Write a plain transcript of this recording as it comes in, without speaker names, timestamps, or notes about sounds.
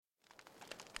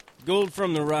Gold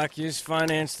from the Rockies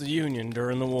financed the Union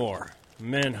during the war.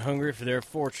 Men hungry for their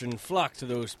fortune flocked to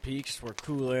those peaks where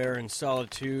cool air and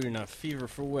solitude and a fever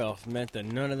for wealth meant that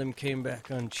none of them came back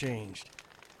unchanged.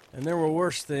 And there were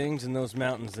worse things in those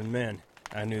mountains than men.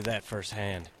 I knew that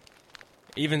firsthand.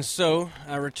 Even so,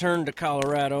 I returned to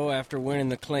Colorado after winning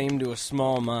the claim to a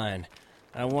small mine.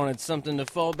 I wanted something to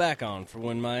fall back on for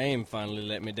when my aim finally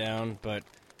let me down, but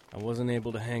I wasn't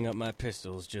able to hang up my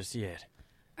pistols just yet.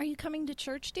 Are you coming to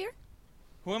church, dear?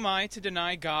 Who am I to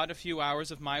deny God a few hours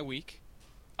of my week?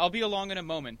 I'll be along in a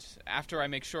moment, after I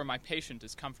make sure my patient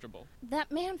is comfortable.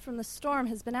 That man from the storm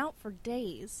has been out for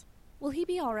days. Will he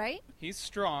be all right? He's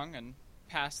strong and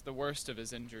past the worst of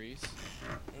his injuries.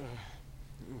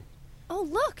 Oh,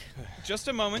 look! Just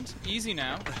a moment. Easy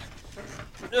now.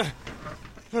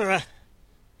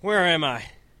 Where am I?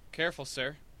 Careful,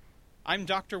 sir. I'm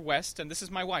Dr. West, and this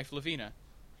is my wife, Lavina.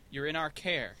 You're in our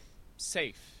care,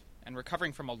 safe, and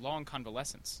recovering from a long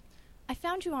convalescence. I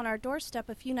found you on our doorstep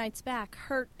a few nights back,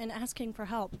 hurt and asking for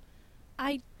help.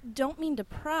 I don't mean to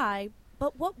pry,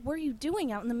 but what were you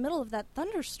doing out in the middle of that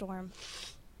thunderstorm?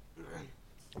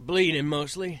 Bleeding,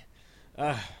 mostly.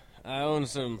 I own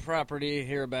some property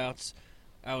hereabouts.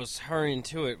 I was hurrying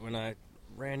to it when I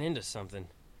ran into something.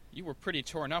 You were pretty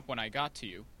torn up when I got to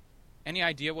you. Any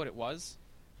idea what it was?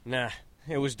 Nah,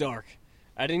 it was dark.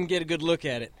 I didn't get a good look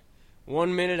at it.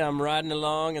 One minute I'm riding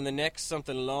along, and the next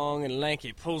something long and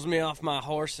lanky pulls me off my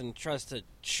horse and tries to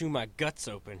chew my guts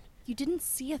open. You didn't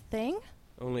see a thing?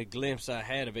 Only glimpse I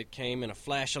had of it came in a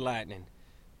flash of lightning.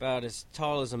 About as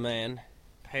tall as a man,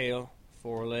 pale,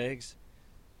 4 legs,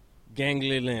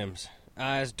 gangly limbs,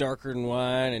 eyes darker than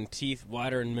wine, and teeth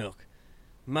whiter than milk.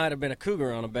 Might have been a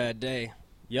cougar on a bad day.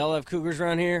 Y'all have cougars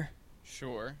around here?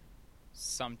 Sure.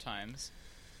 Sometimes.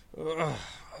 Ugh,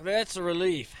 that's a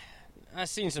relief. I've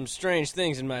seen some strange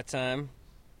things in my time.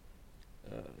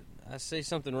 I say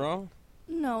something wrong?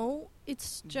 No,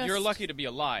 it's just... You're lucky to be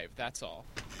alive, that's all.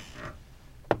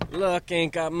 Luck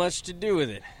ain't got much to do with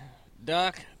it.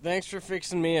 Doc, thanks for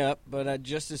fixing me up, but I'd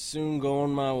just as soon go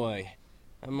on my way.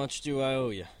 How much do I owe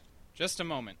you? Just a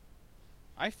moment.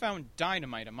 I found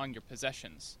dynamite among your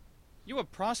possessions. You a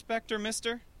prospector,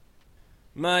 mister?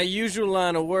 My usual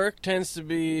line of work tends to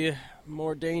be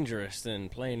more dangerous than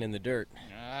playing in the dirt.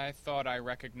 I thought I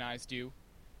recognized you.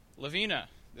 Lavina,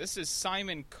 this is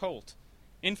Simon Colt,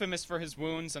 infamous for his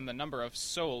wounds and the number of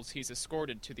souls he's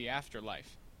escorted to the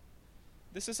afterlife.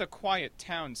 This is a quiet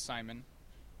town, Simon.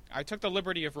 I took the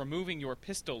liberty of removing your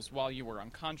pistols while you were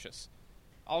unconscious.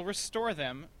 I'll restore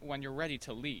them when you're ready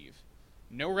to leave.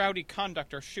 No rowdy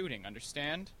conduct or shooting,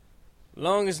 understand?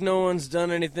 Long as no one's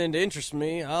done anything to interest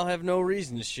me, I'll have no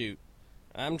reason to shoot.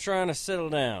 I'm trying to settle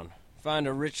down, find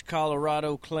a rich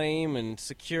Colorado claim, and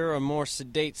secure a more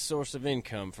sedate source of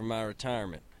income for my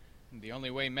retirement. The only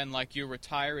way men like you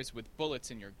retire is with bullets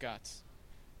in your guts.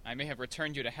 I may have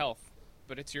returned you to health,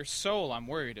 but it's your soul I'm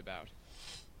worried about.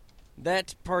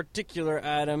 That particular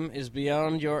item is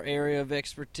beyond your area of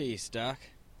expertise, Doc.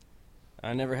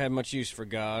 I never had much use for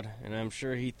God, and I'm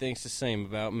sure he thinks the same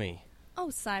about me. Oh,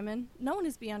 Simon, no one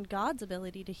is beyond God's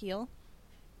ability to heal.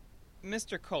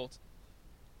 Mr. Colt,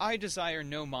 I desire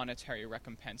no monetary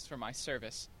recompense for my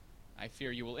service. I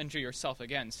fear you will injure yourself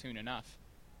again soon enough.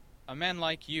 A man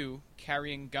like you,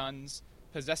 carrying guns,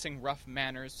 possessing rough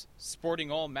manners, sporting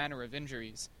all manner of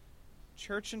injuries,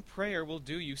 church and prayer will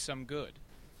do you some good.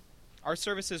 Our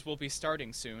services will be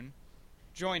starting soon.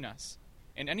 Join us,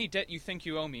 and any debt you think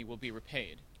you owe me will be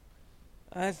repaid.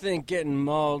 I think getting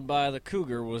mauled by the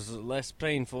cougar was less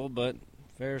painful, but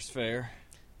fair's fair.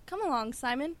 Come along,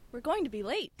 Simon. We're going to be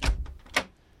late.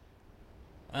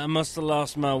 I must have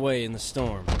lost my way in the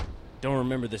storm. Don't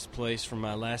remember this place from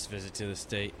my last visit to the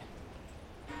state.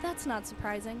 That's not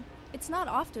surprising. It's not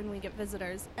often we get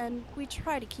visitors, and we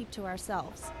try to keep to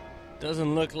ourselves.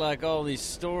 Doesn't look like all these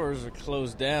stores are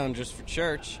closed down just for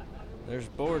church. There's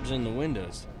boards in the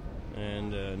windows.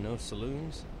 And no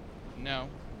saloons? No,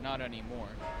 not anymore.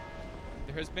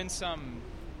 There has been some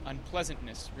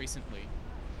unpleasantness recently,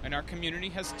 and our community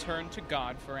has turned to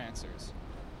God for answers.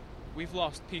 We've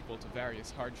lost people to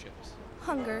various hardships.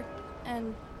 Hunger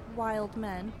and wild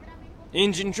men.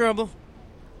 Engine trouble?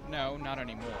 No, not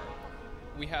anymore.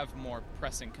 We have more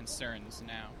pressing concerns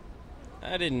now.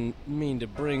 I didn't mean to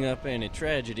bring up any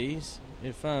tragedies.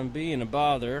 If I'm being a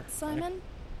bother... Simon,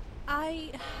 I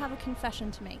have a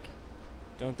confession to make.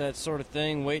 Don't that sort of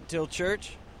thing wait till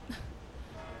church?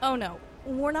 Oh no,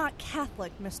 we're not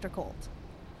Catholic, Mr. Colt.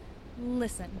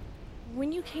 Listen,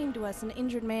 when you came to us an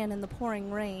injured man in the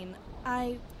pouring rain,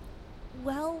 I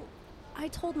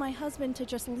told my husband to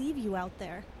just leave you out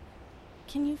there.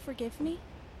 Can you forgive me?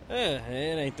 It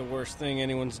ain't the worst thing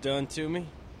anyone's done to me.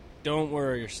 Don't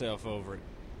worry yourself over it.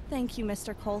 Thank you,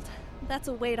 Mr. Colt. That's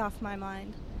a weight off my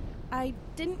mind. I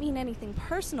didn't mean anything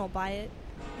personal by it.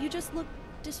 You just look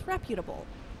disreputable.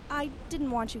 I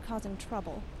didn't want you causing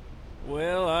trouble.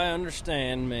 Well, I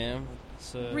understand, ma'am.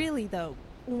 Really, though,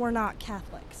 we're not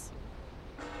Catholics.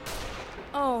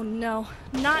 Oh, no.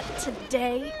 Not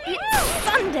today. It's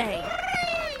Sunday!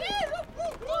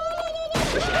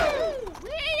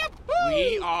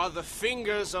 We are the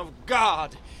fingers of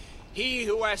God. He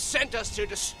who has sent us to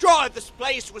destroy this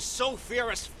place with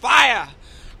sulphurous fire.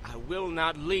 I will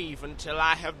not leave until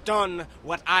I have done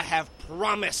what I have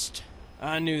promised.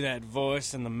 I knew that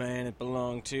voice and the man it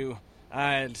belonged to.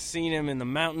 I had seen him in the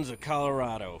mountains of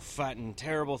Colorado, fighting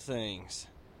terrible things.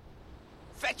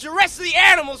 Fetch the rest of the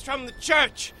animals from the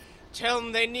church. Tell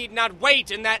them they need not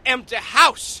wait in that empty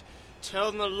house.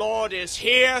 Tell them the Lord is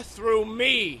here through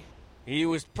me. He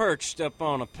was perched up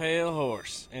on a pale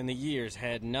horse, and the years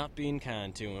had not been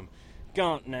kind to him.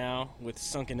 Gaunt now, with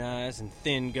sunken eyes and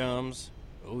thin gums.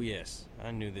 Oh yes,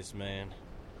 I knew this man.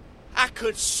 I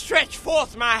could stretch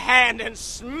forth my hand and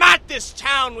smite this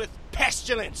town with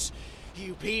pestilence.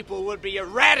 You people would be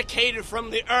eradicated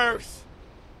from the earth.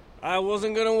 I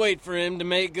wasn't gonna wait for him to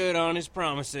make good on his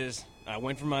promises. I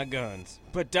went for my guns,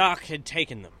 but Doc had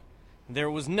taken them. There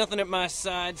was nothing at my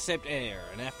side except air,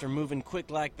 and after moving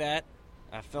quick like that,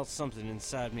 I felt something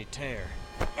inside me tear.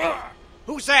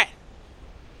 Who's that?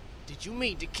 Did you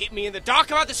mean to keep me in the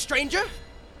dark about the stranger?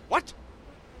 What?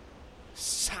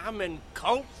 Simon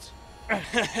Colt?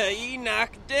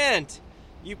 Enoch Dent.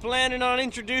 You planning on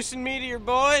introducing me to your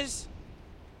boys?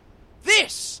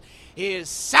 This is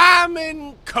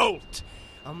Simon Colt,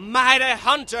 a mighty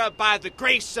hunter by the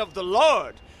grace of the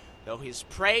Lord, though his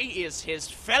prey is his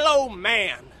fellow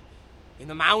man. In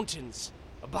the mountains,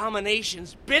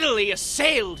 abominations bitterly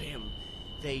assailed him.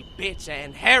 They bit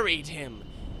and harried him,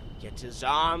 yet his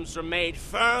arms remained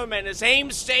firm and his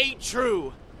aim stayed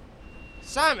true.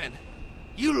 Simon,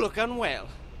 you look unwell.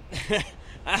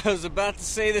 I was about to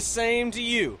say the same to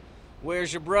you.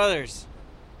 Where's your brothers?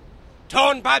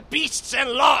 Torn by beasts and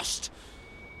lost.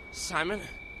 Simon,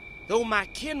 though my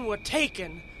kin were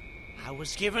taken, I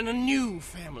was given a new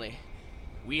family.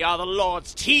 We are the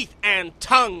Lord's teeth and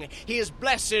tongue, his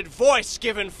blessed voice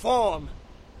given form.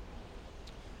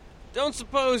 Don't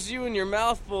suppose you and your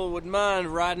mouthful would mind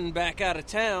riding back out of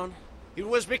town? It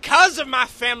was because of my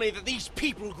family that these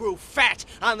people grew fat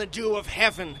on the dew of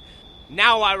heaven.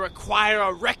 Now I require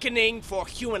a reckoning for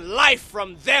human life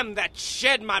from them that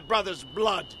shed my brother's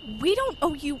blood. We don't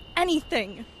owe you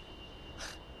anything.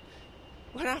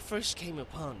 When I first came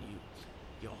upon you,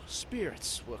 your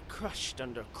spirits were crushed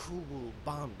under cruel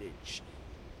bondage.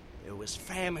 There was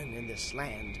famine in this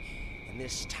land, and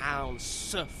this town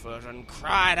suffered and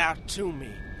cried out to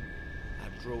me.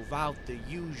 I drove out the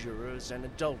usurers and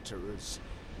adulterers.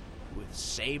 With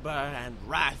saber and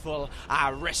rifle, I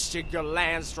wrested your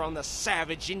lands from the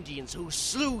savage Indians who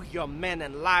slew your men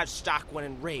and livestock when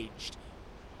enraged.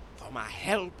 For my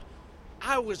help,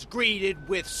 I was greeted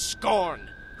with scorn.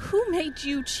 Who made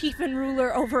you chief and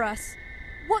ruler over us?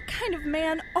 What kind of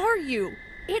man are you?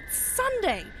 It's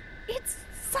Sunday! It's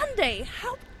Sunday!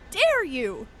 How dare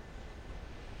you?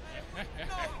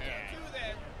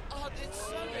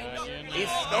 If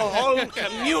the whole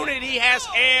community has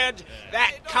erred,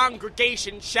 that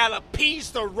congregation shall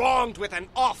appease the wronged with an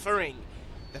offering.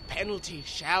 The penalty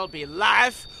shall be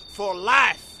life for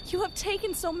life. You have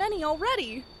taken so many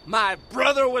already. My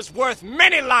brother was worth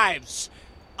many lives.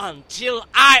 Until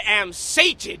I am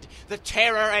sated, the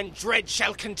terror and dread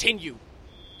shall continue.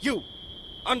 You,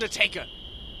 Undertaker,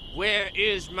 where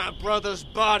is my brother's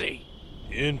body?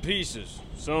 In pieces.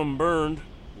 Some burned.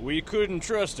 We couldn't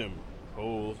trust him.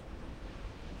 Whole.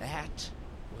 That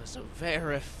was a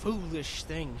very foolish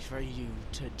thing for you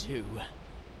to do.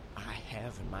 I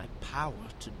have in my power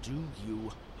to do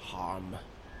you harm.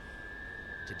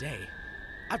 Today,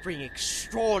 I bring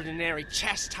extraordinary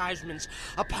chastisements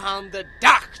upon the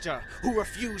doctor who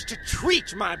refused to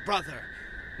treat my brother.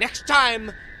 Next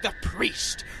time, the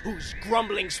priest whose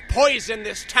grumblings poison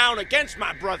this town against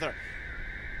my brother.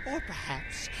 Or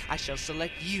perhaps I shall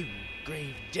select you,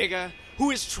 grave digger, who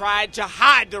has tried to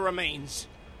hide the remains.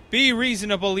 Be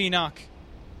reasonable, Enoch.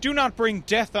 Do not bring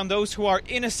death on those who are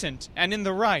innocent and in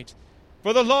the right,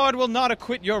 for the Lord will not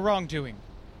acquit your wrongdoing.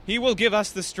 He will give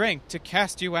us the strength to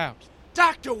cast you out.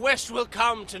 Dr. West will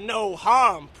come to no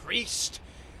harm, priest.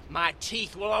 My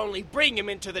teeth will only bring him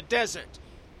into the desert.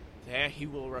 There he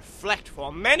will reflect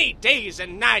for many days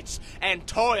and nights and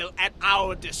toil at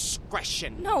our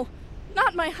discretion. No,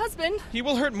 not my husband. He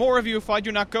will hurt more of you if I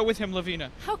do not go with him,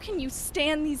 Lavina. How can you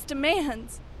stand these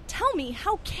demands? Tell me,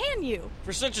 how can you?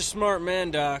 For such a smart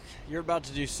man, Doc, you're about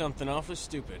to do something awfully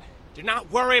stupid. Do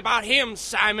not worry about him,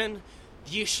 Simon.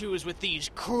 The issue is with these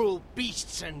cruel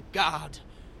beasts and God.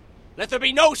 Let there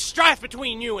be no strife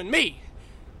between you and me.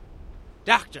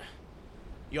 Doctor,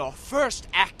 your first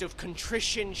act of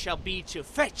contrition shall be to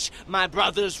fetch my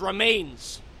brother's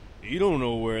remains. You don't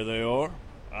know where they are.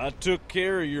 I took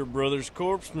care of your brother's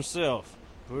corpse myself.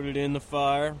 Put it in the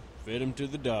fire, fed him to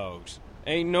the dogs.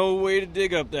 Ain't no way to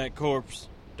dig up that corpse.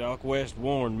 Doc West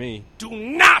warned me. Do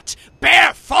not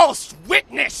bear false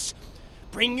witness!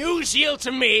 Bring Uziel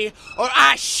to me, or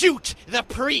I shoot the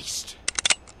priest!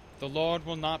 The Lord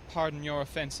will not pardon your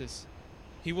offenses.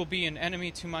 He will be an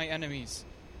enemy to my enemies,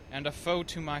 and a foe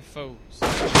to my foes.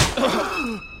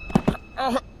 Oh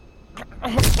my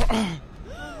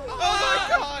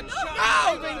God!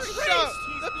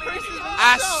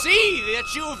 I see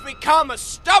that you have become a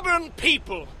stubborn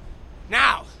people.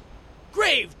 Now,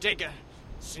 Gravedigger,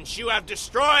 since you have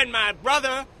destroyed my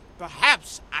brother,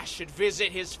 perhaps I should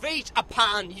visit his fate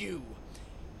upon you.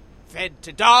 Fed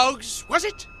to dogs, was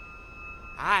it?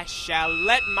 I shall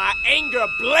let my anger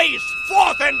blaze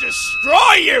forth and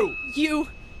destroy you! You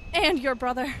and your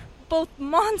brother, both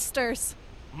monsters.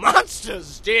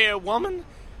 Monsters, dear woman?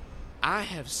 I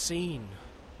have seen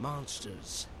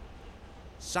monsters.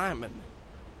 Simon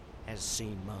has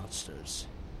seen monsters.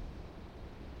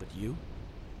 But you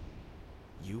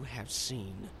have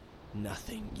seen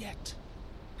nothing yet.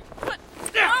 But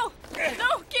no!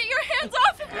 No! Get your hands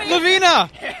off of me! Lavina!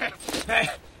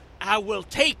 I will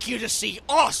take you to see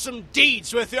awesome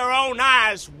deeds with your own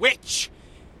eyes, witch!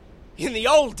 In the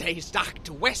old days,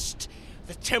 Dr. West,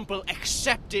 the temple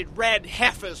accepted red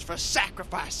heifers for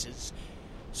sacrifices.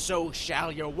 So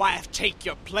shall your wife take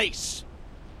your place.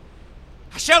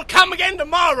 I shall come again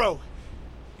tomorrow.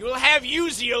 You will have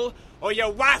Uziel, or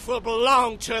your wife will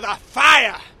belong to the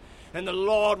fire. And the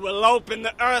Lord will open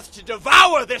the earth to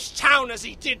devour this town as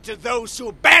he did to those who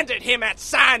abandoned him at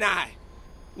Sinai.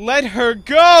 Let her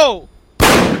go!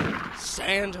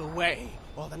 Stand away,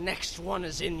 or the next one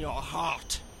is in your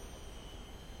heart.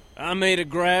 I made a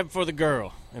grab for the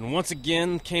girl, and once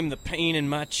again came the pain in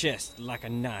my chest like a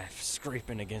knife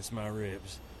scraping against my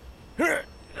ribs.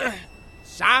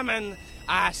 Simon,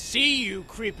 I see you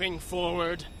creeping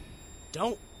forward.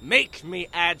 Don't make me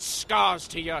add scars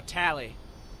to your tally.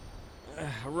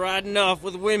 Riding off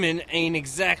with women ain't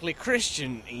exactly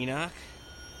Christian, Enoch.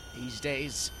 These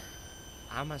days,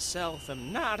 I myself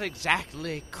am not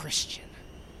exactly Christian.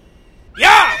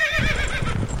 Yeah!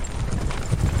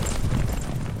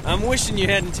 I'm wishing you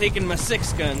hadn't taken my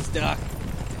 6 guns, Doc.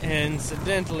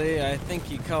 Incidentally, I think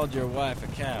you called your wife a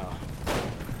cow.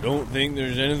 Don't think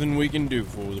there's anything we can do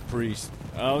for the priest.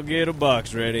 I'll get a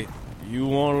box ready. You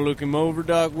want to look him over,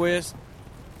 Doc West?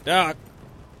 Doc!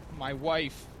 My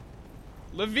wife.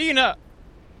 Lavina!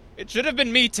 It should have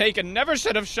been me taken. Never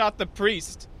should have shot the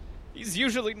priest. He's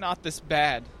usually not this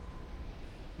bad.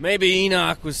 Maybe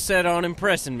Enoch was set on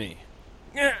impressing me.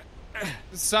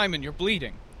 Simon, you're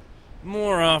bleeding.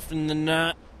 More often than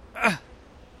not.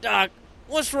 Doc,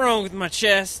 what's wrong with my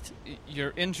chest?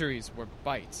 Your injuries were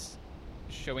bites,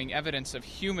 showing evidence of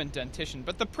human dentition,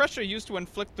 but the pressure used to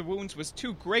inflict the wounds was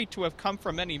too great to have come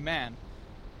from any man.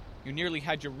 You nearly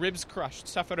had your ribs crushed,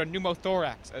 suffered a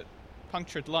pneumothorax, a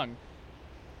punctured lung.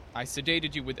 I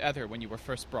sedated you with ether when you were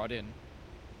first brought in.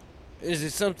 Is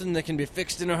it something that can be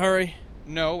fixed in a hurry?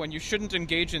 No, and you shouldn't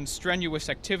engage in strenuous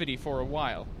activity for a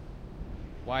while.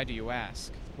 Why do you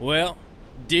ask? Well,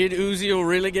 did Uziel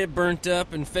really get burnt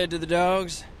up and fed to the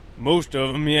dogs? Most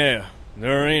of them, yeah.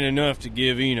 There ain't enough to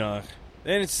give Enoch.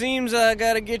 Then it seems I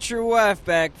gotta get your wife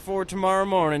back before tomorrow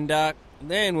morning, Doc.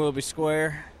 Then we'll be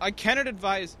square. I cannot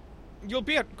advise. You'll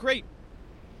be great.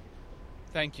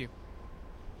 Thank you.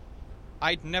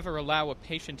 I'd never allow a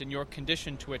patient in your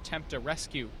condition to attempt a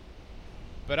rescue.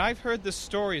 But I've heard the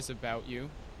stories about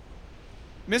you.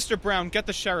 Mr. Brown, get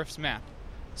the sheriff's map.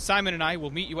 Simon and I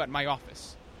will meet you at my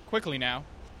office. Quickly now.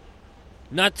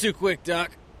 Not too quick,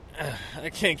 Doc. I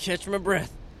can't catch my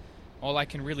breath. All I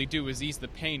can really do is ease the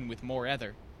pain with more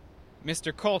ether.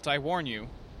 Mr. Colt, I warn you,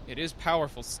 it is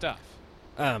powerful stuff.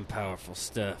 I'm powerful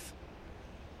stuff.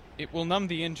 It will numb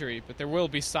the injury, but there will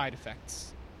be side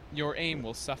effects. Your aim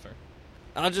will suffer.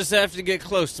 I'll just have to get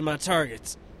close to my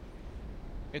targets.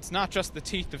 It's not just the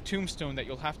teeth of Tombstone that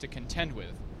you'll have to contend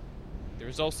with.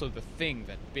 There's also the thing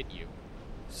that bit you.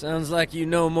 Sounds like you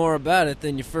know more about it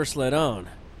than you first let on.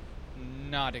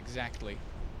 Not exactly.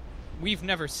 We've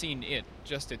never seen it,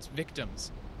 just its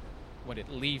victims. What it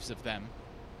leaves of them.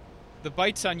 The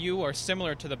bites on you are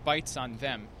similar to the bites on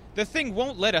them. The thing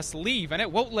won't let us leave, and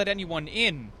it won't let anyone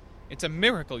in. It's a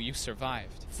miracle you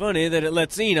survived. Funny that it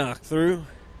lets Enoch through.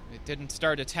 It didn't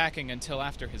start attacking until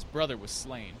after his brother was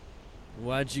slain.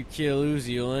 Why'd you kill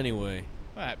Uziel anyway?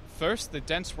 At first, the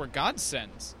Dents were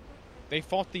godsends. They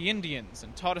fought the Indians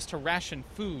and taught us to ration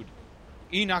food.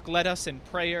 Enoch led us in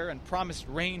prayer and promised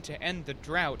rain to end the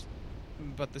drought,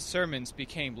 but the sermons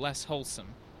became less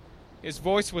wholesome. His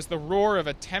voice was the roar of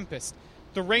a tempest.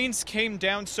 The rains came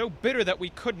down so bitter that we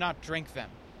could not drink them.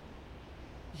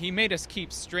 He made us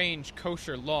keep strange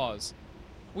kosher laws.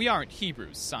 We aren't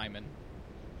Hebrews, Simon.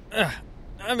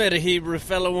 I met a Hebrew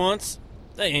fellow once.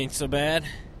 They ain't so bad.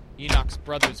 Enoch's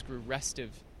brothers grew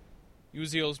restive.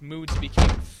 Uziel's moods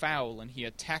became foul, and he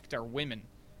attacked our women.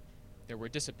 There were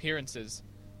disappearances.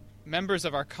 Members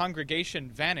of our congregation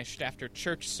vanished after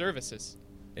church services.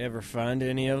 Ever find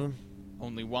any of them?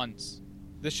 Only once.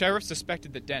 The sheriff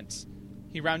suspected the Dents.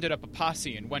 He rounded up a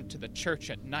posse and went to the church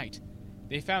at night.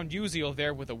 They found Uziel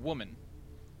there with a woman.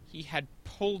 He had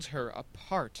pulled her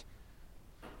apart.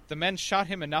 The men shot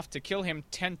him enough to kill him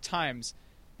 10 times,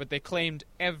 but they claimed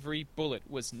every bullet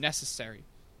was necessary.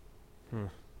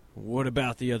 What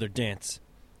about the other Dents?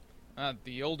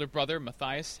 The older brother,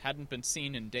 Matthias, hadn't been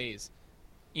seen in days.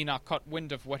 Enoch caught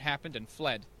wind of what happened and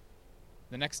fled.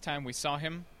 The next time we saw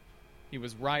him, he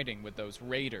was riding with those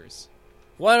raiders.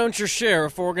 Why don't your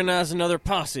sheriff organize another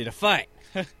posse to fight?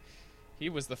 He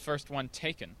was the first one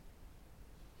taken.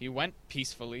 He went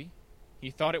peacefully. He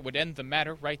thought it would end the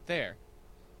matter right there.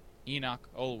 Enoch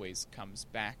always comes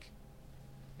back.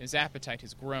 His appetite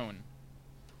has grown.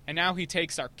 And now he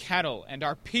takes our cattle and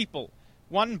our people,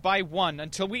 one by one,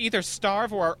 until we either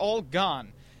starve or are all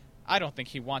gone. I don't think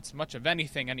he wants much of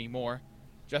anything anymore.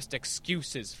 Just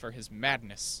excuses for his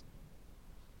madness.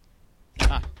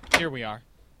 Here we are.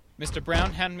 Mr.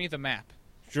 Brown, hand me the map.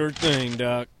 Sure thing,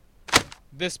 Doc.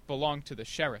 This belonged to the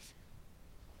sheriff.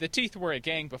 The Teeth were a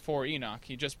gang before Enoch.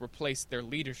 He just replaced their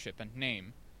leadership and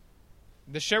name.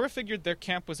 The sheriff figured their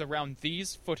camp was around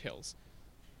these foothills.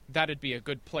 That'd be a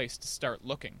good place to start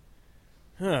looking.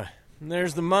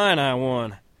 There's the mine I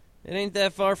won. It ain't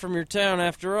that far from your town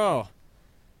after all.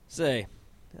 Say,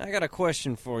 I got a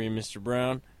question for you, Mr.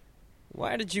 Brown.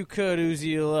 Why did you cut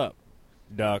Uziel up?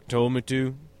 Doc told me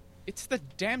to. It's the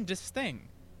damnedest thing.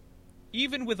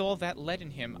 Even with all that lead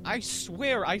in him, I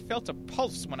swear I felt a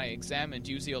pulse when I examined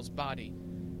Uziel's body.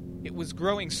 It was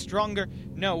growing stronger.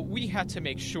 No, we had to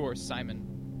make sure,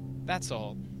 Simon. That's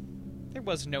all. There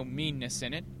was no meanness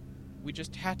in it. We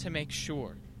just had to make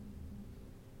sure.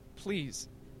 Please,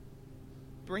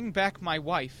 bring back my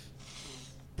wife.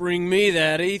 Bring me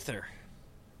that ether.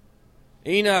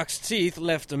 Enoch's teeth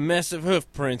left a mess of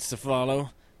hoof prints to follow.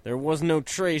 There was no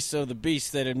trace of the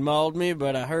beast that had mauled me,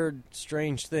 but I heard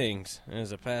strange things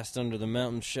as I passed under the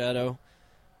mountain's shadow,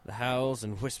 the howls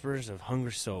and whispers of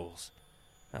hungry souls.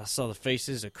 I saw the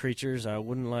faces of creatures I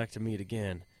wouldn't like to meet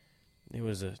again. It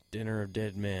was a dinner of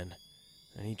dead men,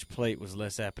 and each plate was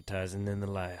less appetizing than the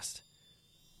last.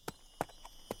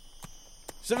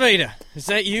 Saveda, is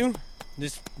that you?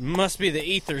 This must be the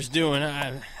ether's doing.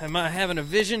 Am I having a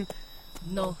vision?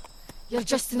 No, you're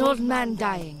just an old man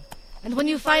dying. And when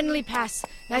you finally pass,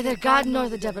 neither God nor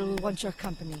the devil will want your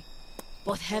company.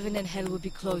 Both heaven and hell will be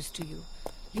closed to you.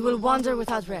 You will wander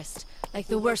without rest, like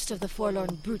the worst of the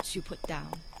forlorn brutes you put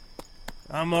down.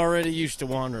 I'm already used to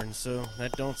wandering, so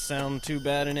that don't sound too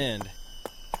bad an end.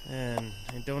 And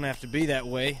it don't have to be that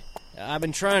way. I've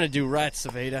been trying to do right,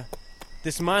 Saveda.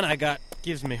 This mine I got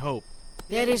gives me hope.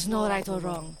 There is no right or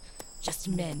wrong, just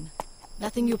men.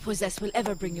 Nothing you possess will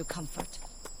ever bring you comfort.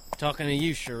 Talking to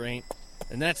you sure ain't.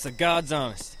 And that's the God's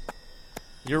honest.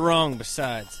 You're wrong,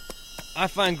 besides. I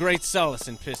find great solace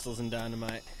in pistols and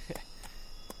dynamite.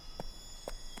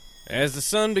 As the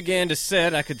sun began to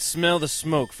set, I could smell the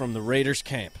smoke from the raiders'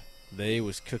 camp. They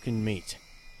was cooking meat.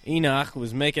 Enoch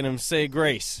was making them say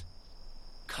grace.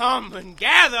 Come and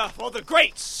gather for the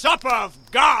great supper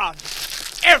of God.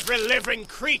 Every living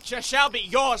creature shall be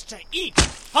yours to eat,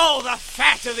 all the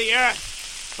fat of the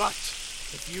earth. But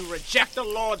if you reject the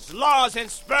Lord's laws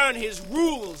and spurn his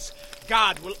rules,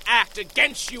 God will act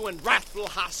against you in wrathful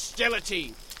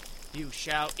hostility. You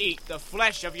shall eat the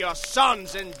flesh of your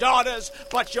sons and daughters,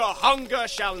 but your hunger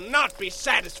shall not be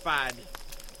satisfied.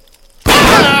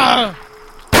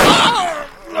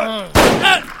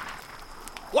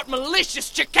 What malicious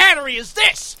chicanery is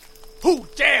this? Who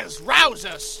dares rouse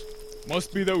us?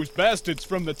 Must be those bastards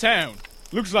from the town.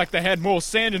 Looks like they had more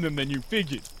sand in them than you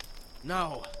figured.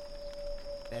 No.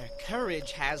 Their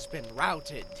courage has been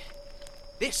routed.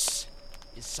 This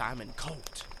is Simon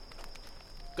Colt.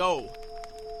 Go,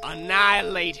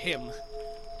 annihilate him.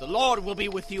 The Lord will be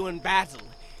with you in battle.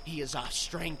 He is our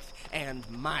strength and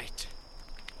might.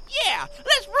 Yeah,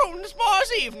 let's ruin this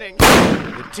boy's evening.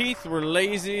 The teeth were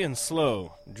lazy and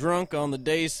slow, drunk on the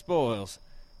day's spoils.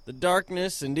 The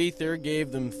darkness and ether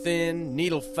gave them thin,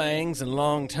 needle fangs and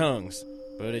long tongues,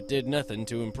 but it did nothing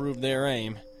to improve their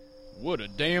aim. What a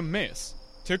damn mess.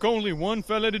 Took only one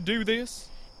fella to do this?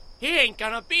 He ain't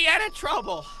gonna be any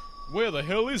trouble. Where the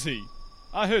hell is he?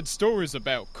 I heard stories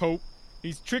about Cope.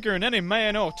 He's trickier than any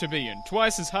man ought to be and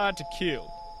twice as hard to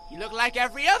kill. He looked like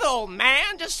every other old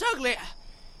man, just uglier.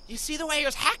 You see the way he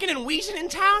was hacking and wheezing in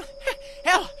town?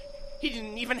 Hell, he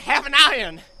didn't even have an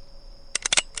iron.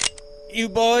 You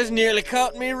boys nearly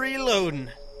caught me reloading.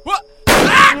 What?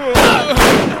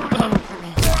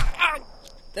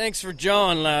 Thanks for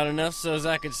jawing loud enough so as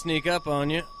I could sneak up on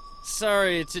you.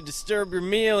 Sorry to disturb your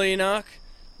meal, Enoch.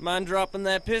 Mind dropping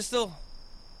that pistol?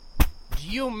 Do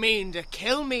you mean to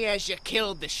kill me as you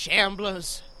killed the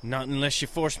Shamblers? Not unless you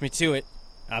force me to it.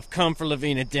 I've come for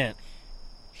Lavina Dent.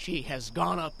 She has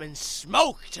gone up in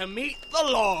smoke to meet the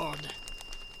Lord.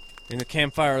 In the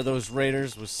campfire of those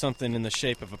raiders was something in the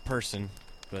shape of a person,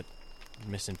 but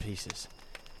missing pieces.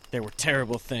 There were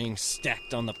terrible things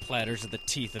stacked on the platters of the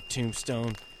teeth of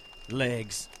Tombstone.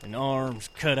 Legs and arms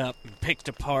cut up and picked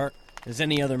apart as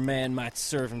any other man might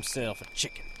serve himself a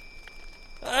chicken.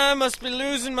 I must be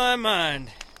losing my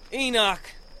mind.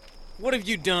 Enoch, what have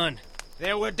you done?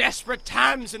 There were desperate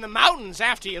times in the mountains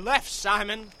after you left,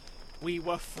 Simon. We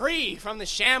were free from the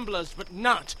Shamblers, but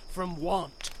not from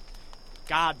want.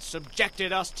 God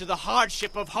subjected us to the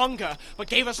hardship of hunger, but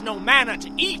gave us no manna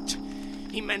to eat.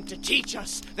 He meant to teach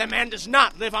us that man does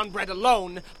not live on bread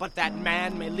alone, but that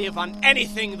man may live on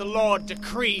anything the Lord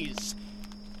decrees.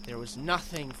 There was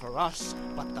nothing for us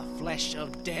but the flesh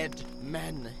of dead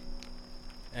men.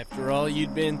 After all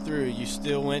you'd been through, you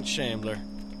still went Shambler.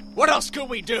 What else could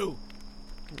we do?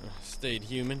 Stayed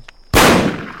human.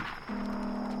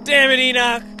 Damn it,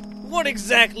 Enoch! What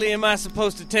exactly am I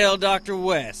supposed to tell Dr.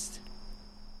 West?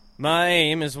 My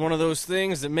aim is one of those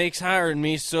things that makes hiring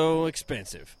me so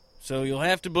expensive. So you'll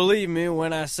have to believe me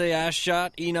when I say I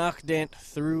shot Enoch Dent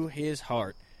through his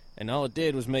heart, and all it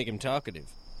did was make him talkative.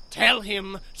 Tell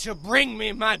him to bring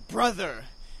me my brother.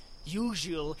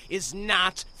 Usual is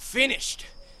not finished.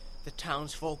 The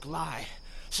townsfolk lie.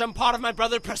 Some part of my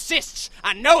brother persists.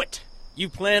 I know it. You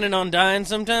planning on dying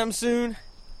sometime soon?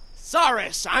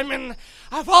 Sorry, Simon.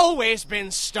 I've always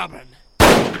been stubborn.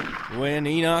 When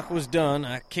Enoch was done,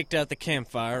 I kicked out the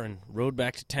campfire and rode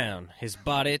back to town, his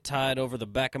body tied over the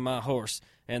back of my horse,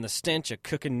 and the stench of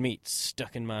cooking meat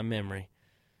stuck in my memory.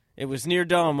 It was near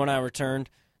dawn when I returned.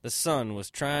 The sun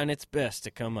was trying its best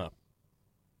to come up.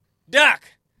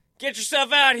 Doc! Get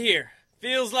yourself out here!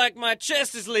 Feels like my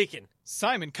chest is leaking.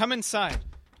 Simon, come inside.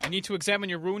 I need to examine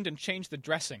your wound and change the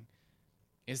dressing.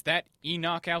 Is that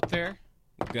Enoch out there?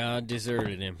 God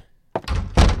deserted him.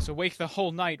 Was awake the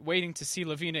whole night waiting to see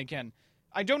Lavina again.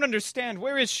 I don't understand.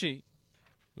 Where is she?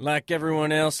 Like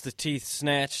everyone else the teeth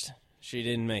snatched, she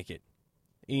didn't make it.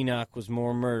 Enoch was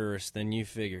more murderous than you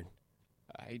figured.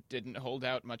 I didn't hold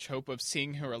out much hope of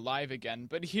seeing her alive again,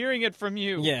 but hearing it from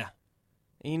you... Yeah.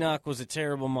 Enoch was a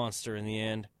terrible monster in the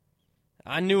end.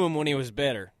 I knew him when he was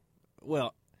better.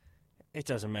 Well, it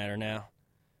doesn't matter now.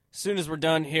 As soon as we're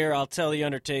done here, I'll tell the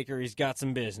Undertaker he's got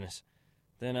some business.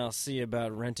 Then I'll see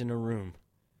about renting a room.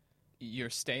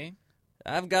 You're staying?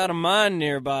 I've got a mine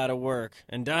nearby to work,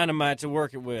 and dynamite to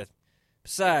work it with.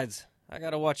 Besides, I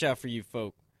gotta watch out for you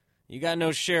folk. You got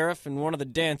no sheriff, and one of the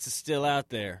Dents is still out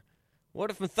there. What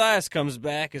if Matthias comes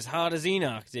back as hot as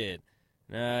Enoch did?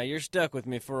 Nah, you're stuck with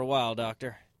me for a while,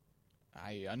 Doctor.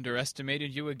 I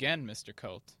underestimated you again, Mr.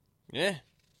 Colt. Yeah?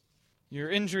 Your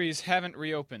injuries haven't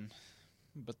reopened,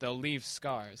 but they'll leave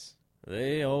scars.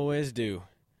 They always do.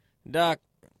 Doc,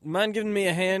 mind giving me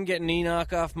a hand getting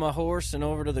Enoch off my horse and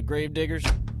over to the gravediggers?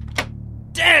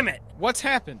 Damn it! What's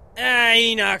happened?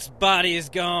 Enoch's body is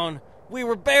gone. We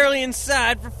were barely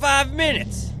inside for 5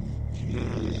 minutes.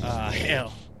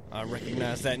 Hell. I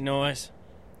recognize that noise.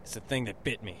 It's the thing that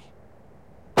bit me.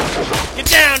 Get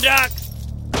down, Doc!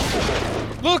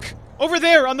 Look! Over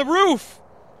there, on the roof!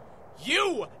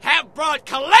 You have brought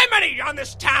calamity on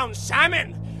this town,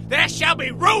 Simon! There shall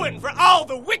be ruin for all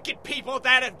the wicked people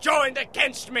that have joined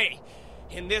against me!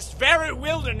 In this very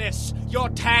wilderness, your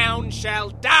town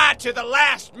shall die to the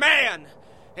last man!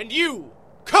 And you,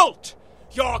 Colt,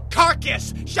 your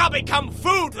carcass shall become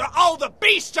food for all the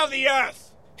beasts of the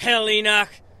earth! Hell, Enoch!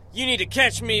 You need to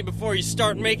catch me before you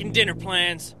start making dinner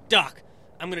plans. Doc,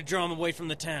 I'm gonna draw him away from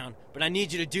the town, but I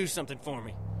need you to do something for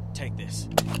me. Take this.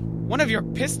 One of your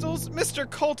pistols? Mr.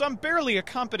 Colt, I'm barely a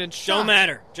competent shot. Don't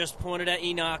matter. Just point it at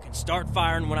Enoch and start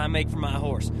firing when I make for my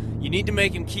horse. You need to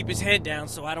make him keep his head down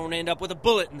so I don't end up with a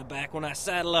bullet in the back when I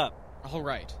saddle up. All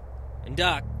right. And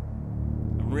Doc,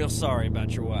 I'm real sorry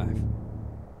about your wife.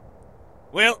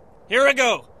 Well, here I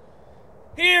go.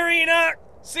 Here, Enoch.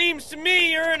 Seems to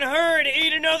me you're in a hurry to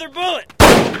eat another bullet.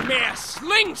 Mere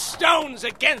sling stones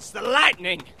against the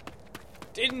lightning.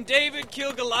 Didn't David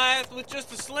kill Goliath with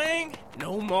just a sling?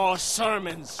 No more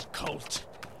sermons, Colt.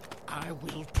 I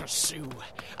will pursue.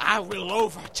 I will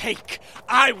overtake.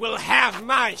 I will have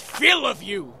my fill of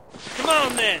you. Come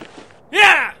on, then.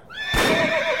 Yeah!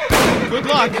 Good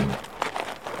luck.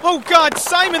 Oh, God,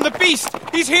 Simon the Beast!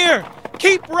 He's here!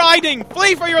 Keep riding!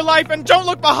 Flee for your life and don't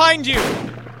look behind you!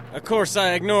 Of course,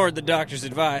 I ignored the doctor's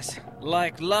advice.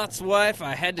 Like Lot's wife,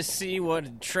 I had to see what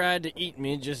had tried to eat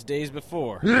me just days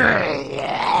before.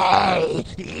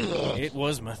 It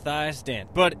was Matthias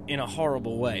Dent, but in a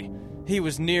horrible way. He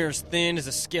was near as thin as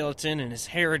a skeleton, and his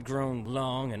hair had grown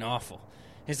long and awful.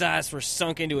 His eyes were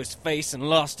sunk into his face and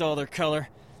lost all their color.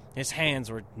 His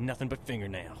hands were nothing but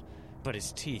fingernail, but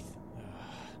his teeth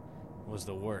was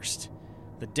the worst.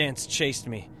 The Dents chased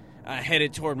me. I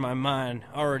headed toward my mine,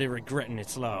 already regretting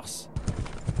its loss.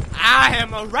 I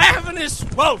am a ravenous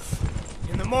wolf.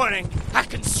 In the morning, I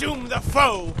consume the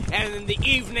foe, and in the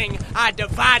evening, I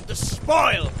divide the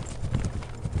spoil.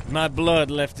 My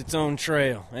blood left its own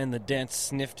trail, and the Dents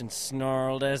sniffed and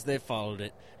snarled as they followed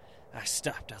it. I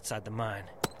stopped outside the mine.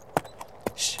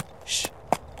 Shh, shh.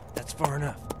 That's far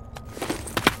enough.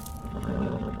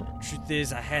 Truth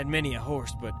is, I had many a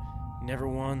horse, but never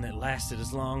one that lasted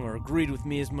as long or agreed with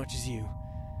me as much as you.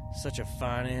 Such a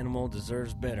fine animal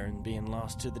deserves better than being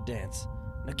lost to the Dents.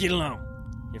 Now get along.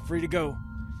 You're free to go.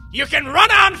 You can run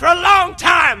on for a long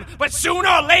time, but sooner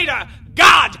or later,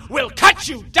 God will cut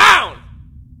you down!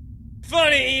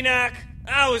 Funny, Enoch.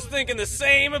 I was thinking the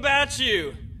same about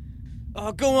you.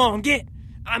 Oh, go on, get.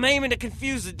 I'm aiming to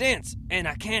confuse the Dents, and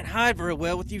I can't hide very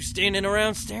well with you standing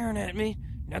around staring at me.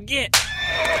 Now get.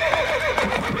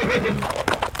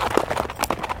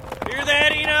 Hear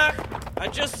that, Enoch? I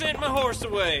just sent my horse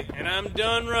away, and I'm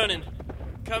done running.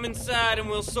 Come inside and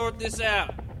we'll sort this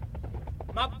out.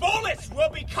 My bullets will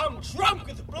become drunk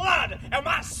with blood, and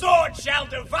my sword shall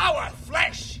devour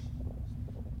flesh.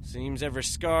 Seems every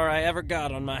scar I ever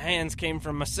got on my hands came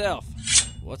from myself.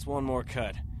 What's one more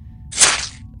cut?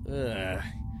 Ugh.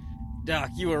 Doc,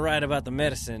 you were right about the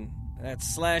medicine. That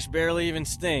slash barely even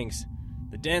stings.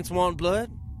 The Dents want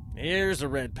blood? Here's a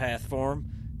red path for 'em.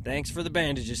 Thanks for the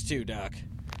bandages too, Doc.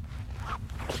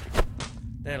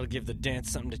 That'll give the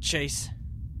Dents something to chase.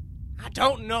 I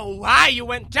don't know why you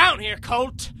went down here,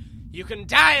 Colt. You can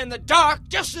die in the dark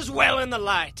just as well in the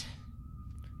light.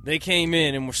 They came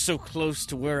in and were so close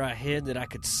to where I hid that I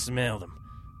could smell them.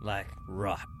 Like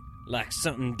rot. Like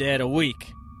something dead a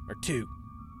week or two.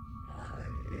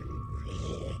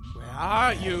 Where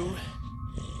are you?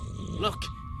 Look,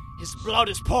 his blood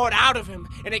is poured out of him,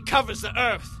 and it covers the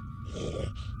earth.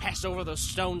 Pass over those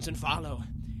stones and follow.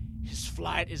 His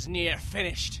flight is near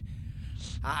finished.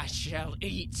 I shall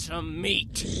eat some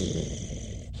meat.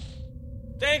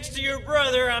 Thanks to your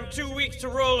brother, I'm too weak to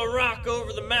roll a rock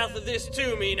over the mouth of this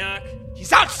tomb, Enoch.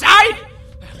 He's outside?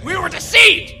 We were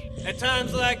deceived! At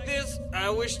times like this, I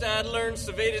wished I'd learned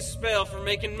Savada's spell for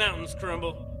making mountains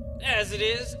crumble. As it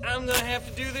is, I'm gonna have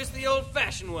to do this the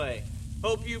old-fashioned way.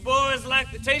 Hope you boys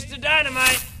like the taste of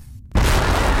dynamite.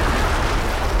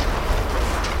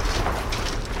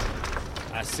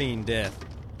 I seen death.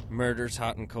 Murders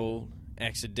hot and cold,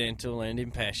 accidental and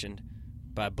impassioned.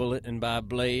 By bullet and by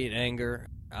blade, anger,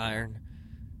 iron.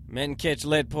 Men catch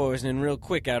lead poisoning real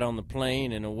quick out on the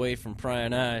plain and away from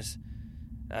prying eyes.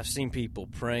 I've seen people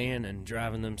praying and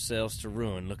driving themselves to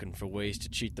ruin looking for ways to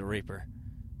cheat the reaper.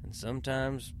 And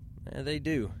sometimes, they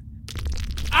do.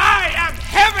 I am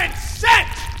heaven sent!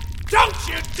 Don't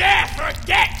you dare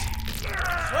forget!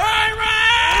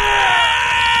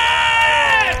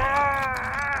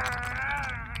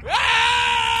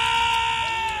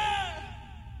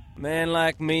 A man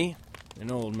like me,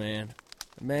 an old man,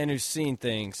 a man who's seen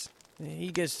things,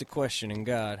 he gets to questioning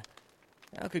God.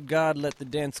 How could God let the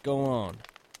Dents go on?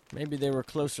 Maybe they were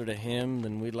closer to him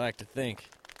than we'd like to think.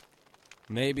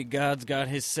 Maybe God's got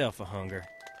hisself a hunger.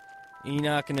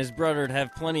 Enoch and his brother'd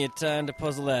have plenty of time to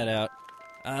puzzle that out.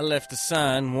 I left a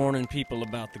sign warning people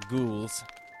about the ghouls.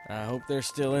 I hope they're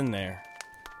still in there.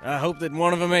 I hope that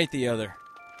one of them ate the other.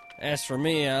 As for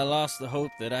me, I lost the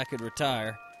hope that I could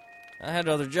retire. I had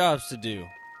other jobs to do.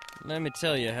 Let me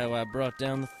tell you how I brought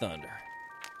down the thunder.